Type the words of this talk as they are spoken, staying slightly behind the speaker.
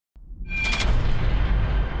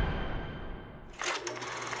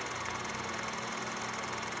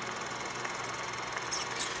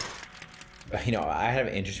you know, I have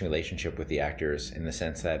an interesting relationship with the actors in the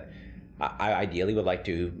sense that I ideally would like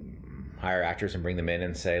to hire actors and bring them in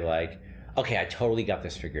and say like, okay, I totally got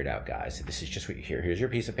this figured out, guys. This is just what you hear. Here's your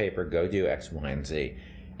piece of paper. Go do X, Y, and Z.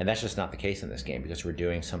 And that's just not the case in this game because we're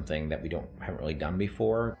doing something that we haven't really done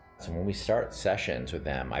before. So when we start sessions with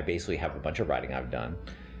them, I basically have a bunch of writing I've done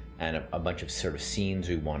and a bunch of sort of scenes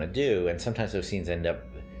we want to do. And sometimes those scenes end up,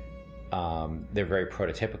 they're very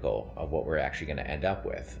prototypical of what we're actually going to end up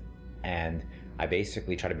with. And I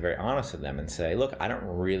basically try to be very honest with them and say, look, I don't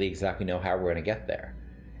really exactly know how we're going to get there.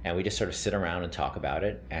 And we just sort of sit around and talk about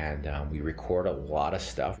it. And we record a lot of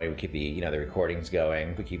stuff. We keep the, the recordings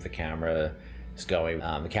going. We keep the cameras going.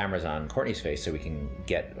 The camera's on Courtney's face so we can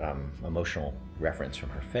get emotional reference from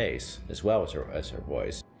her face as well as her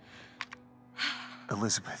voice.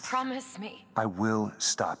 Elizabeth. Promise me. I will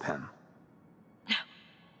stop him. No.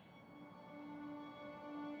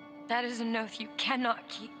 That is an oath you cannot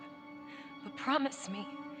keep. But promise me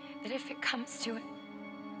that if it comes to it,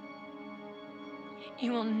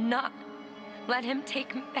 you will not let him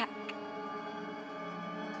take me back.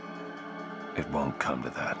 It won't come to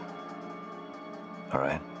that. All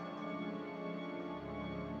right?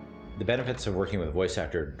 The benefits of working with a voice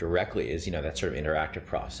actor directly is, that sort of interactive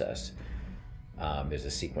process. There's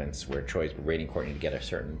a sequence where Troy's berating Courtney to get a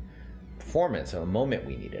certain performance or a moment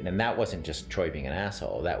we needed. And that wasn't just Troy being an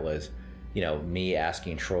asshole. That was, me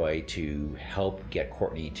asking Troy to help get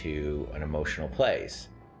Courtney to an emotional place.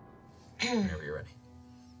 Whenever you're ready.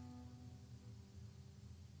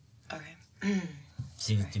 Okay.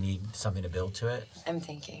 So do you need something to build to it? I'm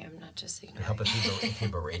thinking, I'm not just ignoring. Help if he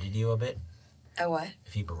berated you a bit? A what?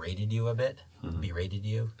 If he berated you a bit? Berated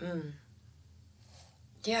you?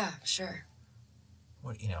 Yeah, sure.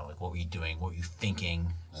 What, what were you doing? What were you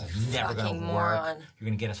thinking? This is never gonna work. Moron. You're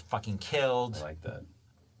gonna get us fucking killed. I like that.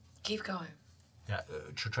 Keep going. Yeah,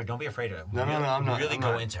 Troy, don't be afraid of it. No, I'm not. Really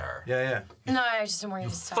go into her. Yeah. No, I just don't want you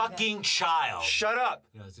to stop. Fucking child. Shut up.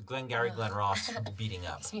 It's a Glenn Ross beating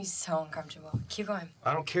up. Makes me so uncomfortable. Keep going.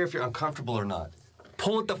 I don't care if you're uncomfortable or not.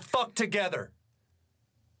 Pull it the fuck together.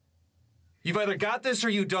 You've either got this or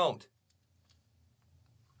you don't.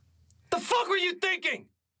 The fuck were you thinking?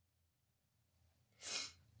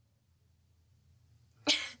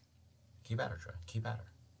 Keep at her, Troy. Keep at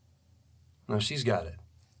her. No, she's got it.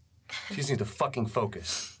 She just needs to fucking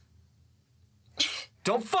focus.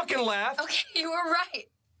 Don't fucking laugh! Okay, you were right.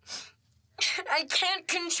 I can't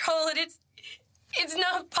control it. It's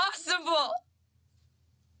not possible.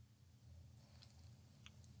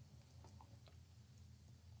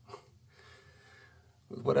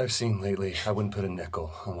 With what I've seen lately, I wouldn't put a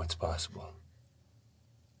nickel on what's possible.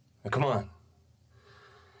 Now, come on.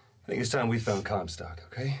 I think it's time we found Comstock,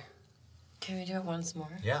 okay? Can we do it once more?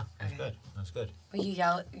 Yeah, that's good. That's good. Will you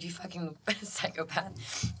yell, you fucking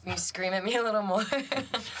psychopath? Will you scream at me a little more?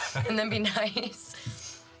 And then be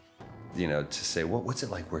nice? To say, what's it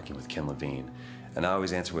like working with Kim Levine? And I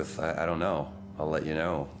always answer with, I don't know. I'll let you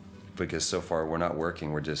know. Because so far, we're not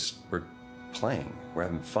working. We're playing. We're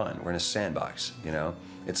having fun. We're in a sandbox,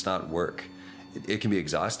 It's not work. It can be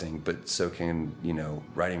exhausting, but so can,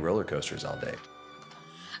 riding roller coasters all day.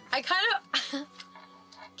 I kind of...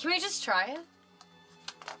 Can we just try it?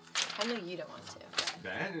 I know you don't want to.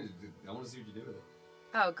 I want to see what you do with it.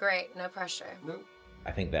 Oh, great. No pressure. Nope.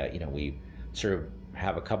 I think that, we sort of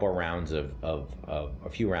have a couple of rounds a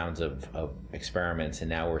few rounds of experiments, and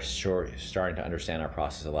now we're starting to understand our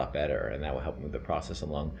process a lot better, and that will help move the process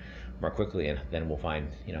along more quickly, and then we'll find,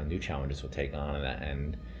 new challenges we'll take on,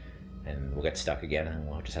 and we'll get stuck again, and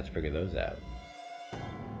we'll just have to figure those out.